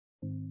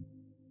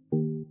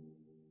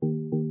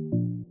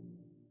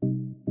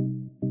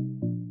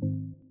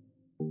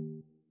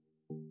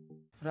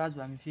आज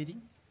हामी फेरि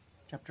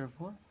च्याप्टर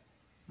 4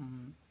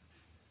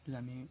 जुन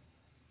हामी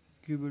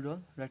क्युबिडल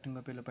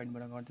रेक्टेङ्गुलर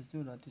पेलोपाइडबाट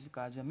गर्दैछौँ र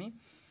त्यसको आज हामी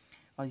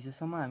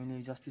अहिलेसम्म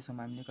हामीले जस्तिसम्म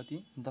हामीले कति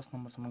 10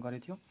 नम्बरसम्म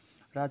गरेको थियौँ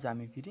र आज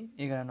हामी फेरि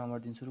 11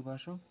 नम्बरदेखि सुरु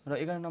गर्छौँ र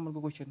 11 नम्बरको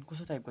क्वेसन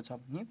कस्तो टाइपको छ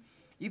भने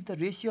if the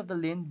ratio of the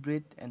length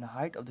breadth and the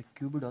height of the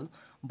क्युबिडल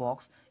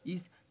box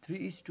is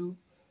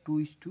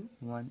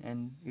 3:2:1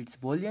 and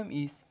it's volume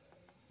is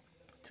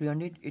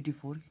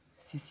 384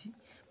 cc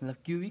मतलब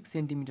क्युबिक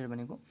सेन्टिमिटर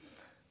भनेको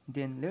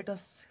then let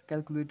us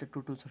calculate the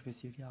total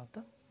surface area of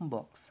the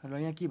box र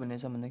यहाँ के भनेको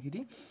छ भन्दाखेरि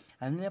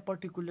हामीले यहाँ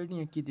पर्टिकुलरली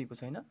यहाँ के दिएको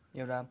छैन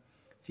एउटा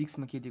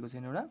फिक्समा के दिएको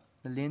छैन एउटा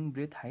लेन्थ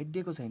ब्रेथ हाइट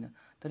दिएको छैन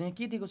तर यहाँ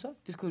के दिएको छ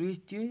त्यसको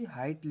रेसियो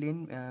हाइट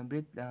लेन्थ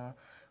ब्रेथ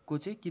को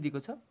चाहिँ के दिएको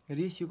छ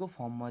रेसियोको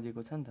फर्ममा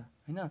दिएको छ नि त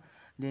हैन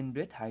लेन्थ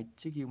ब्रेथ हाइट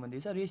चाहिँ केमा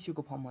दिएको छ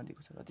रेसियोको फर्ममा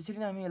दिएको छ र त्यसरी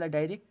नै हामी यसलाई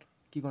डाइरेक्ट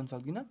के गर्न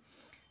सक्दिन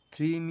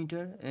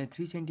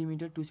 3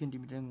 सेन्टिमिटर 2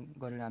 सेन्टिमिटर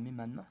गरेर हामी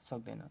मान्न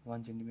सक्दैन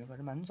 1 सेन्टिमिटर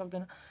गरेर मान्न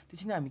सक्दैन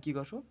त्यसरी नै हामी के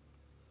गर्छौँ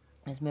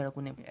यसमा एउटा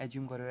कुनै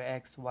एज्युम गरेर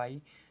एक्स वाई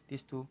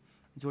त्यस्तो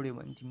जोड्यो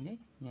भने तिमीले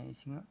यहाँ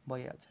यससँग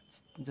भइहाल्छ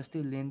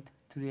जस्तै लेन्थ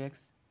 3x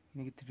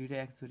किनकि 3 र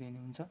x जोड्यो भने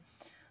हुन्छ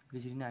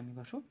त्यसरी नै हामी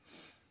गर्छौँ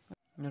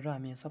र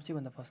हामी यहाँ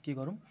सबैभन्दा फर्स्ट के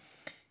गरौँ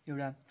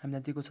एउटा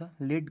हामीलाई दिएको छ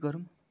लेट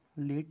गरौँ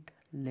लेट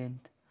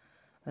लेन्थ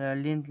र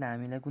लेन्थलाई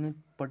हामीलाई कुनै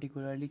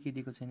पर्टिकुलरली के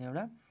दिएको छैन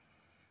एउटा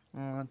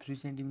 3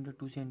 सेन्टिमिटर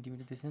 2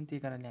 सेन्टिमिटर त्यसैले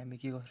त्यही कारणले हामी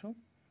के गर्छौँ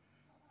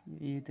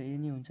ए त ए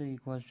नै हुन्छ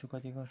इक्वल्स टु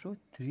कति गर्छौँ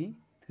 3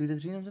 त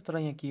 3 हुन्छ तर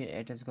यहाँ के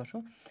एट्याच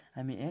गर्छौँ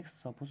हामी एक्स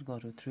सपोज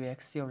गर्छौँ 3x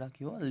चाहिँ एउटा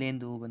के हो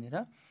लेन्थ हो भनेर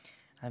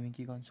हामी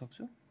के गर्न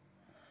सक्छौँ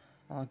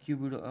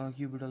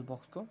क्युबिडल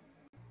बक्सको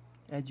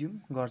एज्युम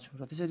गर्छौँ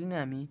र त्यसरी नै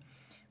हामी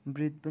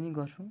ब्रेथ पनि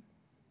गर्छौँ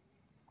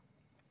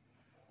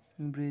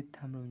ब्रेथ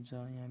हाम्रो हुन्छ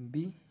यहाँ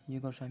बी यो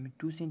गर्छौँ हामी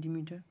 2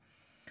 सेन्टिमिटर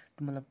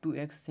मतलब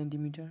 2x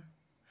सेन्टिमिटर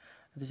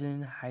त्यसरी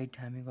नै हाइट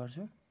हामी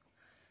गर्छौँ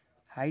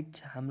हाइट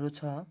हाम्रो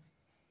छ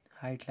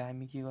हाइटलाई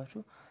हामी के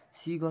गर्छौँ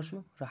सी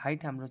गर्छौँ र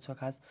हाइट हाम्रो छ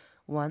खास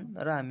 1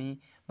 र हामी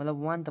मतलब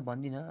 1 त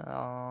भन्दिनँ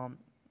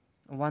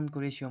 1 को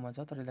रेसियोमा छ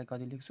तर यसलाई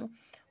कति लेख्छु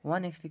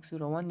 1x लेख्छु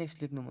र 1x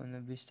लेख्नु भन्दा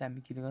बेस्ट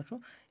हामी के गर्छौँ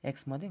x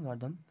मात्रै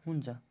गर्दा पनि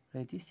हुन्छ र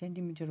यति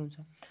सेन्टिमिटर हुन्छ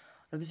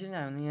र त्यसरी नै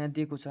हामीले यहाँ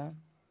दिएको छ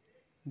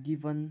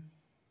गिभन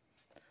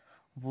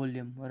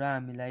भोल्युम र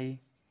हामीलाई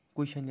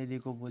क्वेसनले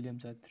दिएको भोल्युम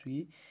छ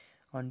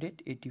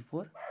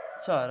 384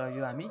 छ र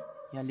यो हामी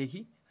यहाँ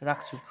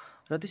लेखिराख्छु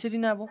र त्यसरी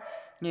नै अब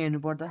यहाँ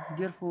हेर्नुपर्दा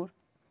therefore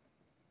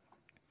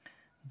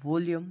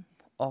volume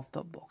of the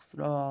box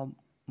र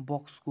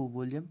बक्सको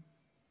भोल्युम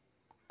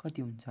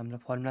कति हुन्छ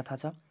हामीलाई फर्मुला थाहा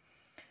छ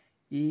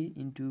a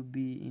into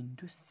be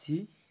into C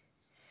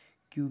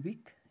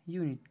cubic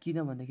unit किन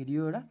भन्दाखेरि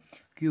यो एउटा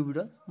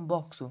क्युबिडल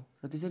बक्स हो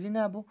र त्यसरी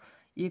नै अब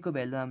ए को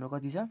भ्यालु हाम्रो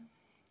कति छ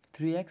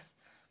 3x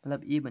मतलब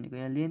ए भनेको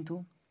यहाँ लेन्थ हो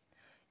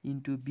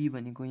इन्टु बी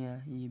भनेको यहाँ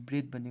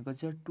ब्रेथ भनेको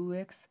छ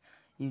 2x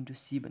इन्टु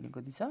सी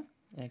भनेको कति छ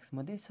x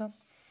मात्रै छ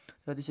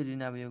र त्यसरी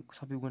नै अब यो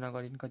सबै गुणा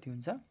गरिने कति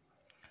हुन्छ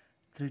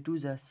 3 2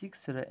 जा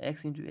 6 र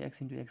x इन्टु x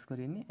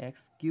गऱ्यो भने x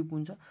क्युब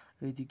हुन्छ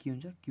र यति के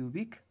हुन्छ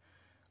क्युबिक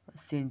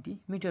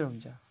सेन्टिमिटर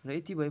हुन्छ र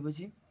यति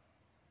भएपछि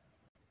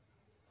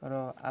र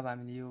अब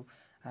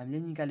हामीले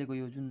निकालेको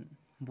यो जुन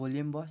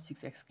भोल्युम भयो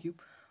 6x क्युब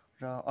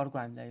र अर्को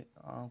हामीलाई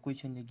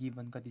क्वेसनले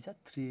गिभन कति छ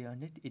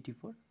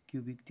 384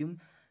 क्युबिक त्यो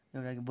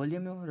एउटा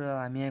भोल्युम हो र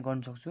हामी यहाँ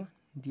गर्न सक्छौँ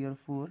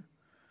therefore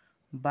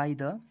by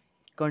the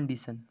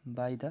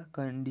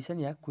condition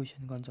yeah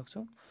question गर्न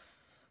सक्छौँ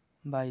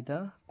बाइ द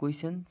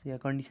क्वेसन या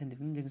कन्डिसनले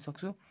पनि लेख्न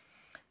सक्छौँ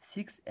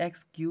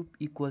 6x क्युब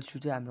इक्वल्स टु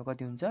चाहिँ हाम्रो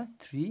कति हुन्छ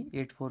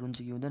 384 हुन्छ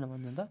कि हुँदैन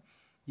भन्नु त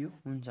यो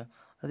हुन्छ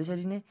र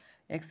त्यसरी नै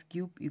x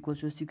क्युब इक्वल्स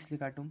टु 6 ले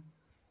काटौँ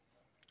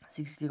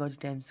 6 ले कति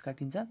टाइम्स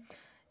काटिन्छ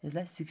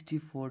यसलाई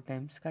 64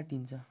 टाइम्स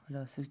काटिन्छ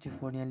र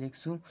 64 यहाँ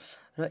लेख्छु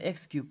र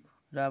x क्युब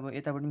र अब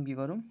यताबाट पनि के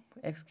गरौँ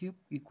x क्युब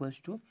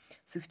इक्वल्स टु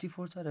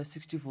 64 छ र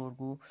 64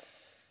 को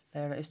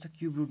एउटा यस्तो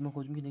क्युब रुटमा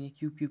खोजौँ किनकि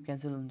क्युब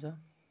क्यान्सल हुन्छ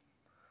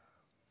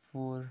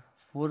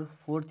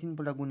 4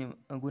 तीनपल्ट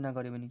गुणा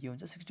गऱ्यो भने के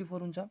हुन्छ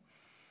 64 हुन्छ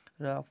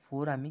र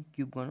 4 हामी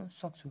क्युब गर्न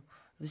सक्छौँ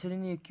त्यसरी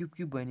नै यो क्युब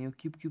भयो भने यो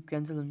क्युब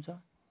क्यान्सल हुन्छ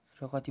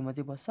र कति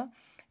मात्रै बस्छ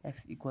x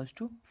इक्वल्स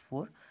टु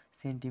 4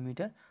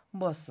 सेन्टिमिटर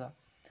बस्छ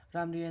र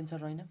हाम्रो यो एन्सर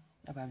रहेन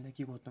अब हामीलाई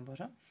के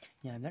खोज्नुपर्छ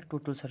यहाँ हामीलाई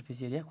टोटल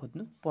सर्फेस एरिया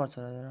खोज्नु पर्छ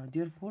र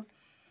therefore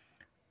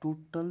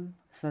total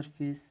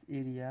surface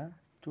area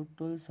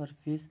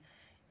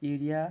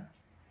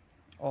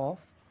of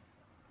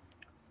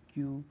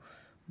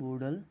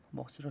क्युबिडल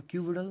box र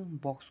क्युबिडल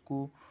बक्सको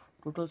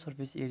टोटल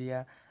सर्फेस एरिया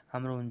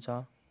हाम्रो हुन्छ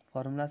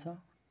फर्मुला छ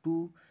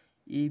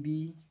 2ab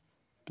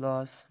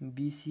plus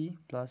bc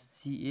plus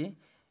ca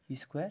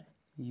square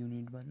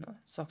unit भन्न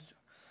सक्छु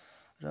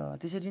र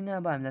त्यसरी नै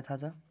अब हामीलाई थाहा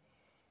छ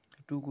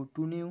 2 को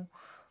 2 नै हो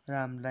र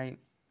हामीलाई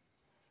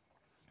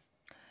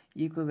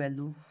ए को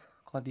भ्यालु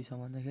कति छ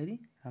भन्दाखेरि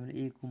हाम्रो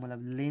ए को मतलब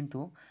लेन्थ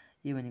हो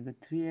ए भनेको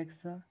 3x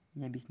छ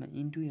यहाँ बिचमा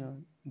इन्टु यहाँ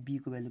बी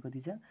को भ्यालु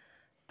कति छ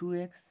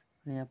 2x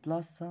र यहाँ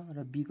प्लस छ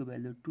र बी को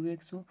भ्यालु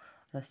 2x हो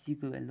र सी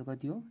को भ्यालु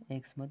कति हो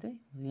x मात्रै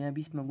यहाँ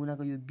बिचमा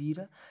गुणाको यो बी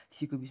र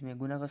सी को बिचमा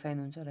गुणाको साइन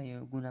हुन्छ र यो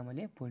गुणा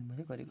मैले पोइन्ट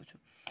मात्रै गरेको छु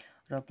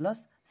र र प्लस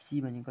सी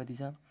भनेको कति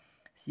छ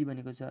सी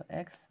भनेको छ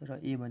x र a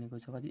भनेको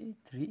छ कति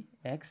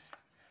 3x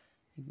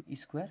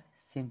स्क्वायर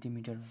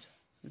सेन्टिमिटर हुन्छ।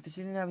 र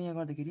त्यसरी नै अब यहाँ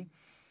गर्दाखेरि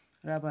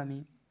र अब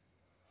हामी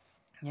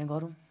यहाँ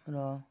गरौँ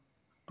र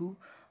 2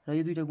 र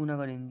यो दुईटा गुणा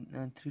गरे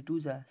 3 2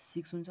 जा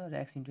 6 हुन्छ र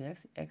x into x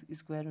x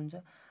square हुन्छ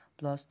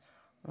प्लस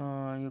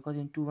यो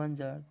कति 2 1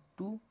 जा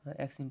 2 र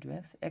x इन्टु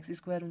x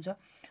स्क्वायर हुन्छ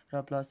र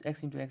plus x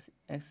into x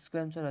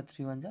square हुन्छ र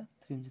 3 1 जा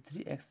 3 हुन्छ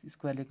 3 x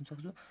स्क्वायर लेख्न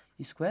सक्छु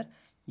स्क्वायर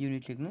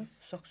युनिट लेख्न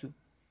सक्छु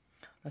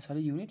र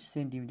सरी युनिट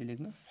सेन्टिमिटर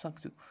लेख्न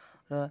सक्छु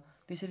र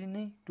त्यसरी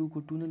नै 2 को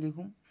 2 नै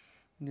लेखौँ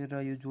र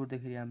यो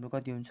जोड्दाखेरि हाम्रो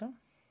कति हुन्छ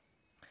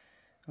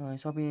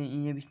सबै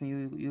यहाँ बिचमा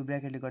यो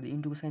ब्र्याकेटले गर्दा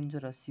इन्टुको साइन हुन्छ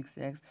र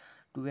 6x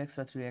 2x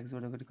र 3x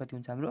जोड्दाखेरि कति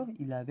हुन्छ हाम्रो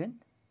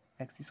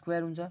 11x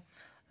स्क्वायर हुन्छ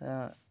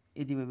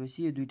यति भएपछि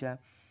यो दुईटा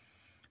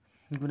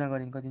गुणा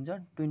गरे कति हुन्छ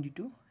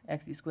 22x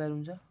स्क्वायर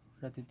हुन्छ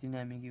र त्यति नै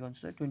हामी के गर्नु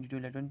सक्छौँ 22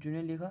 लाई 22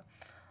 नै लेख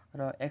र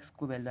x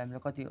को भ्यालु हामीले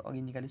कति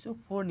अघि निकालेछौँ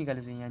 4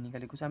 निकालेछौँ यहाँ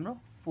निकालेको छ हाम्रो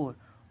 4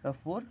 र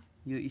 4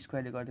 यो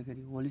स्क्वायरले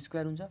गर्दाखेरि होल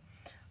स्क्वायर हुन्छ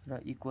र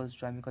इक्वल्स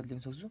टु हामी कति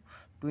लेख्न सक्छौँ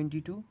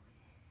 22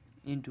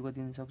 इन्टु कति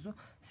लेख्न सक्छौँ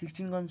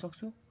 16 गर्न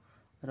सक्छौँ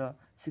र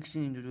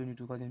 16 इन्टु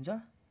 22 कति हुन्छ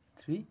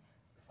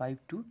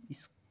 352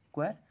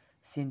 स्क्वायर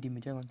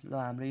सेन्टिमिटर भन्छ। ल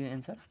हाम्रो यो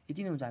एन्सर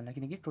यति नै हुन्छ हामीलाई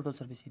किनकि टोटल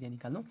सर्फेस एरिया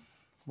निकाल्नु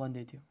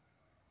भन्दै थियो।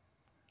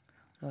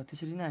 र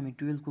त्यसरी नै हामी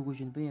 12 को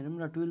क्वेसन पनि हेरौँ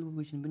र 12 को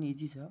क्वेसन पनि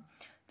इजी छ।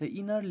 The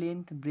inner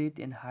length breadth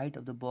and white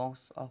of the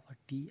box of a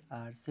T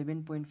R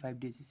 7.5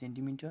 deci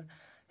centimetre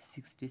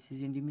 6 deci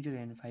centimetre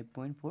and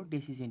 5.4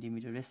 deci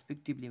centimetre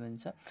respectively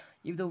भन्छ।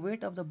 If the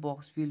weight of the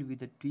box filled with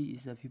the T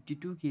is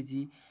 52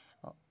 KG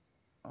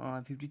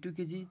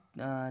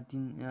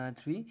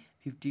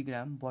 350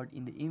 gram but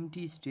in the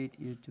empty state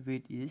its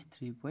weight is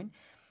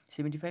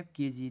 3.75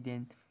 kg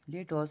then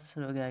let us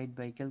guide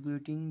by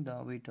calculating the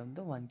weight of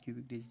the 1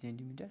 cubic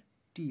decimeter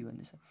t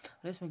भन्ने छ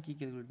र यसमा के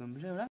calculate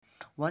गर्नुपर्छ एउटा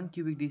 1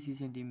 cubic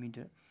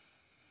decimeter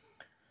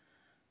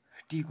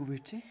t को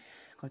weight चाहिँ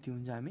कति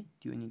हुन्छ हामी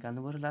त्यो निकाल्नु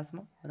पर्छ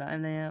लास्टमा र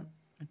हामीलाई यहाँ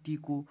t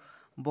को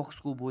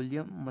बक्सको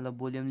भोल्युम मतलब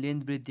भोल्युम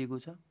लेन्थ ब्रेथ दिएको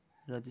छ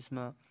र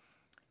त्यसमा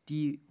t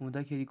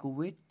हुँदाखेरिको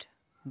वेट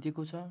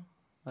दिएको छ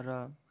र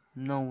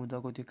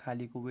नहुँदाको त्यो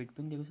खालीको वेट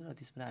पनि दिएको छ र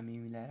त्यसबाट हामी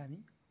मिलाएर हामी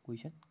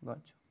क्वेसन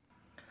गर्छौँ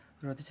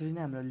र त्यसरी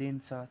नै हाम्रो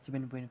लेन्थ छ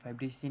 7.5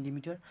 डेसी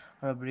सेन्टिमिटर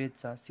र ब्रेथ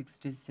छ 6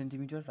 डेसी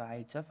सेन्टिमिटर र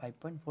हाइट छ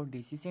 5.4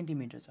 डेसी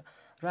सेन्टिमिटर छ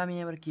र हामी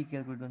यहाँबाट के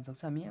क्याल्कुलेट गर्न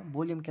सक्छौँ हामी यहाँ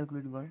भोल्युम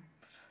क्याल्कुलेट गरौँ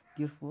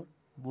therefore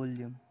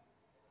volume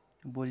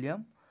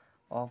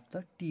of the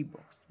T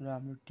box र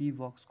हाम्रो टी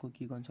बक्सको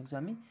के गर्न सक्छौँ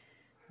हामी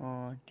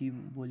टी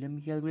भोल्युम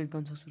क्याल्कुलेट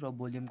गर्न सक्छौँ र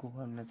भोल्युमको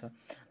फर्मुला छ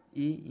a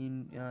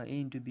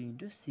into be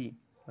into C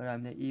र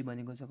हामीलाई ए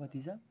भनेको छ कति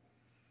छ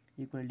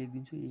एक कुरा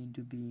लेखिदिन्छु a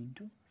into be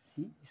into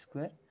C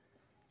square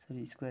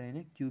sorry square होइन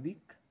क्युबिक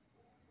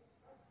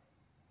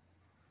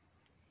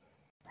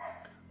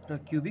र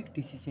क्युबिक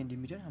डेसी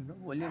सेन्टिमिटर हाम्रो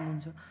भोल्युम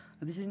हुन्छ र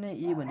त्यसरी नै ए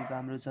भनेको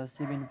हाम्रो छ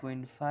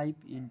 7.5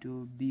 इन्टु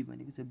बी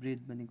भनेको छ ब्रेथ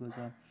भनेको छ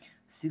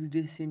 6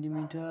 डेसी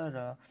सेन्टिमिटर र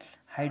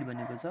हाइट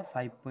भनेको छ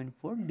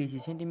 5.4 डेसी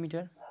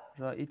सेन्टिमिटर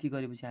र यति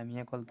गरेपछि हामी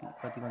यहाँ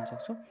कति गर्न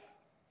सक्छौँ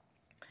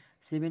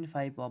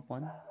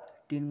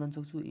 7/5/10 गर्न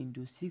सक्छु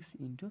इन्टु 6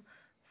 इन्टु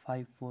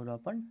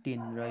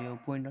 5/4/10 र यो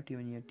पोइन्ट नट्यो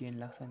भने यो 10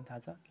 लाग्छ नि थाहा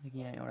छ किनकि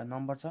यहाँ एउटा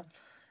नम्बर छ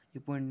यो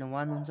पोइन्ट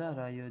 1 हुन्छ र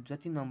यो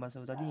जति नम्बर छ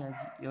उता यहाँ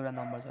एउटा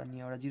नम्बर छ अनि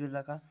एउटा 0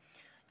 राख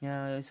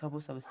यहाँ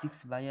सपोज अब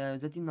 6 भए या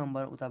जति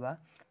नम्बर उता भए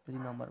जति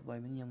नम्बर भयो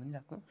भने यहाँ पनि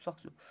राख्न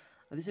सक्छु र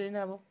त्यसरी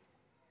नै अब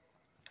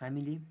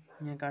हामीले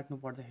यहाँ काट्नु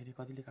पर्दाखेरि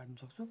कतिले काट्न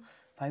सक्छु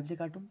 5 ले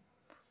काटौँ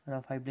र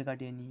 5 ले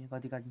काट्यो भने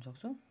कति काट्न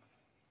सक्छु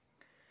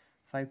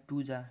 5 2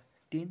 जा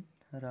 10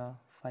 र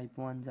 5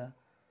 1 जा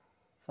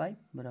 5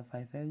 र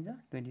 5 5 जा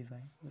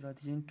 25 र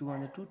त्यसरी 2 1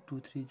 जा 2 2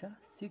 3 जा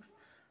 6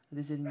 र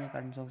त्यसरी यहाँ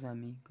काट्न सक्छौँ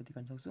हामी कति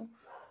काट्न सक्छौँ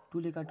 2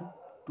 ले काटौँ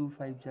 2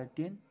 5 जा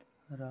 10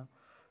 र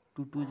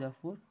 2 2 जा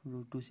 4 र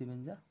 2 7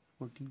 जा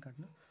 14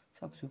 काट्न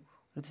सक्छु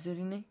र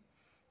त्यसरी नै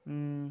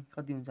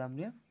कति हुन्छ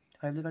हाम्रो यहाँ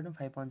 5 ले काटौँ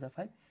 5 1 जा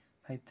 5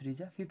 5 3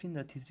 जा 15 र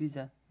 3 3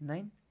 जा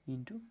 9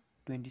 इन्टु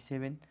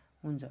 27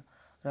 हुन्छ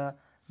र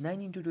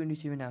 9 इन्टु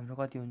 27 हाम्रो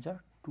कति हुन्छ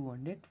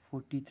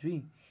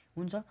 243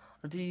 हुन्छ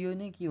र त्यो यो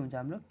नै के हुन्छ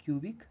हाम्रो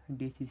क्युबिक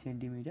डेसी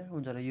सेन्टिमिटर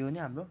हुन्छ र यो नै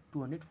हाम्रो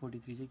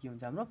 243 चाहिँ के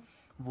हुन्छ हाम्रो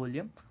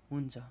भोल्युम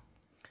हुन्छ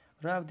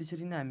र अब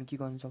त्यसरी नै हामी के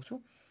गर्न सक्छौँ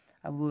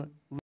अब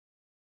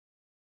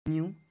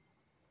न्यू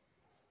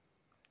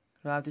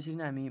र अब त्यसरी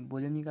नै हामी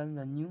भोल्युम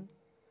निकाल्दा new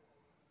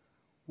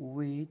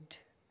weight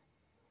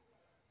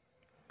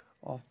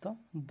of the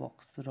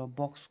box र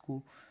बक्सको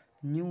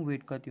न्यू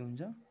वेट कति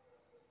हुन्छ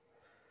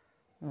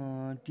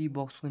टी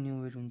बक्सको न्यू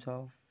वेट हुन्छ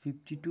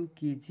 52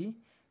 केजी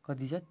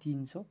कति छ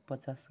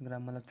 350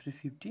 ग्राम मतलब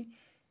 350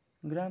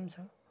 ग्राम छ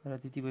र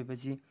त्यति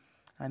भएपछि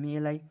हामी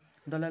यसलाई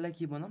डलरलाई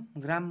के बनाऊँ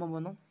ग्राममा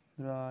बनाऊँ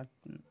र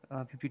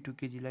 52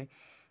 केजीलाई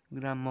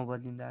ग्राममा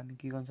बदलिँदा हामी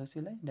के गर्न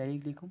सक्छौँ यसलाई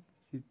डाइरेक्ट लेखौँ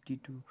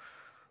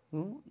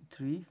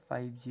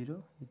 52,350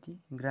 यति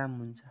ग्राम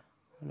हुन्छ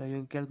र यो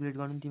क्याल्कुलेट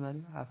गर्नु तिमीहरू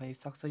आफै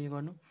सक्छ यो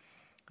गर्नु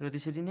र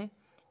त्यसरी नै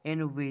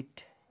an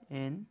weight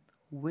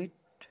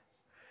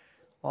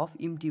of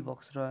empty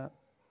box र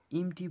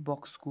इम्टी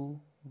बक्सको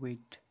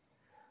वेट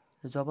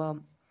र जब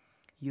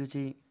यो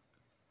चाहिँ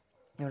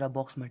एउटा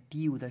बक्समा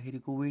टी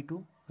हुँदाखेरिको वेट हो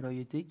र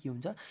यो चाहिँ के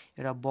हुन्छ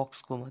एउटा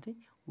बक्सको मात्रै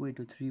वेट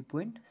हो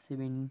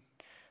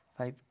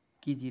 3.75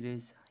 केजी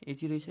रहेछ।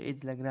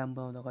 यतिलाई ग्राम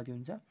बनाउँदा कति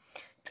हुन्छ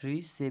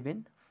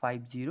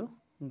 3750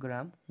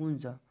 ग्राम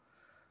हुन्छ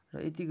र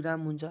यति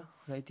ग्राम हुन्छ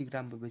र यति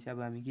ग्राम भएपछि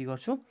अब हामी के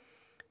गर्छौँ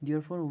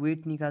देयरफोर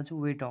वेट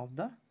निकाल्छौँ वेट अफ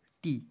द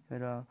टी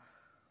र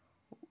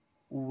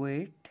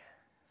वेट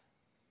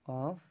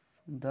अफ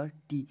द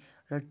टी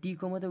र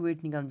टीको मात्रै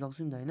वेट निकाल्न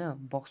सक्छु नि त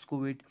होइन बक्सको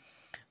वेट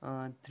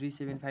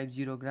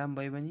 3750 ग्राम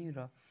भयो भने र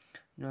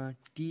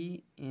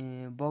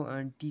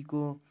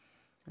टीको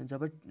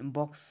जब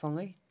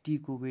बक्ससँगै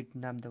टीको वेट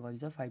नाम त कति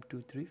छ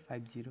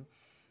 52350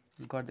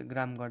 गर्दा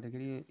ग्राम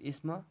गर्दाखेरि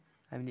यसमा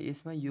हामीले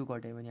यसमा यो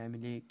घटायो भने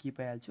हामीले के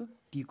पाइहाल्छौँ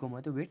टीको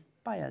मात्रै वेट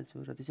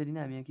पाइहाल्छौँ र त्यसरी नै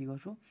हामी यहाँ के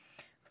गर्छौँ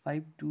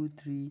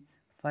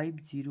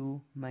 52350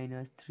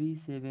 माइनस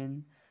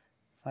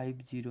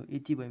 3750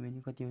 यति भयो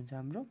भने कति हुन्छ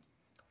हाम्रो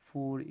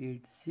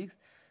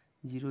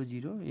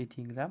 48600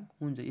 यति ग्राम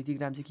हुन्छ। यति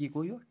ग्राम चाहिँ के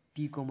को यो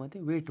टीको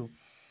मात्रै वेट हो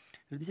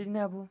र त्यसरी नै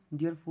अब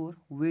देयरफोर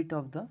वेट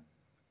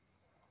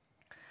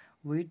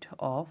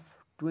अफ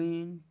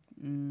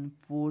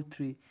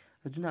 243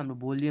 र जुन हाम्रो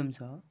भोल्युम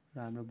छ र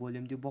हाम्रो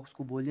भोल्युम त्यो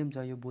बक्सको भोल्युम छ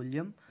यो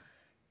volume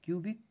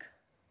cubic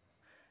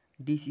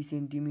deci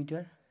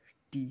centimetre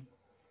T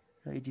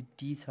र यदि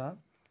टी छ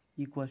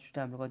इक्वल्स टु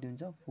हाम्रो कति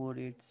हुन्छ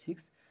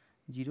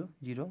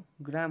 48600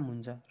 ग्राम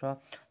हुन्छ र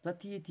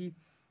जति यति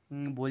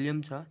भोल्युम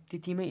छ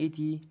त्यतिमै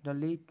यति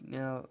डल्लै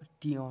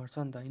टी अट्छ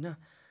नि त होइन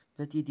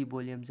जति यति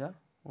भोल्युम छ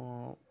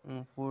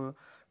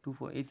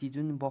 424 यति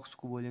जुन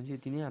बक्सको भोल्युम छ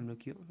यति नै हाम्रो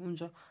के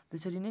हुन्छ।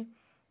 त्यसरी नै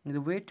the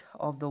weight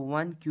of the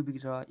 1 cubic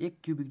र 1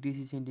 क्युबिक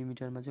डेसी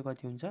सेन्टिमिटरमा चाहिँ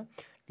कति हुन्छ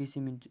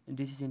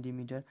डेसी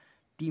सेन्टिमिटर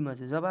टीमा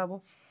चाहिँ जब अब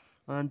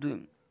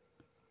 243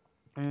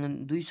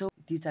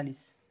 त्यो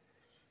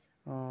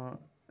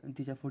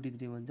चाहिँ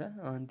 43 भन्छ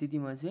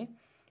त्यतिमा चाहिँ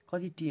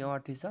कति टी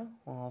अट्थेछ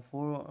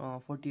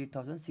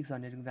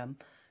 48,600 ग्राम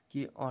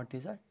के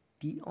अट्थेछ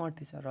टी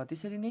अट्थेछ र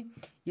त्यसरी नै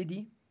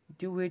यदि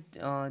त्यो वेट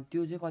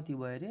त्यो चाहिँ कति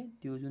भयो अरे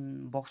त्यो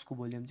जुन बक्सको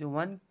भोल्युम चाहिँ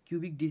 1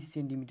 क्युबिक डेसी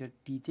सेन्टिमिटर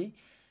टी चाहिँ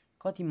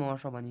कतिमा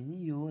अट्छ भने नि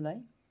योलाई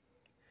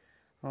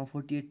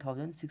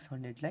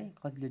 48,600 लाई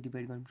कतिले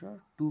डिभाइड गर्नुपर्छ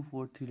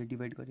 243 ले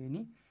डिभाइड गर्यो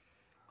भने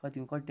कति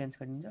टाइम्स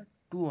काटिन्छ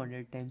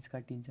 200 टाइम्स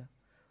काटिन्छ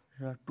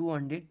र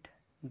 200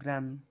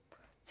 ग्राम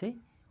चाहिँ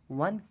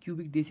 1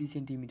 क्युबिक डेसी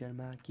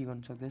सेन्टिमिटरमा के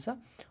गर्न सक्दैछ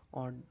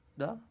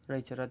अट्दा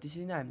रहेछ र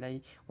त्यसरी नै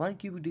हामीलाई 1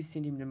 क्युबिक डेसी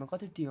सेन्टिमिटरमा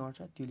कति टी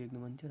अट्छ त्यो लेख्नु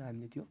मन थियो र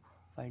हामीले त्यो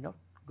फाइन्ड आउट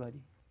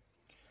गऱ्यौँ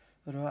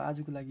र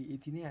आजको लागि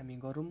यति नै हामी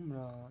गरौँ र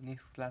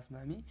नेक्स्ट क्लासमा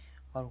हामी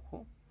अर्को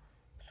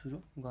सुरु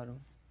गरौँ।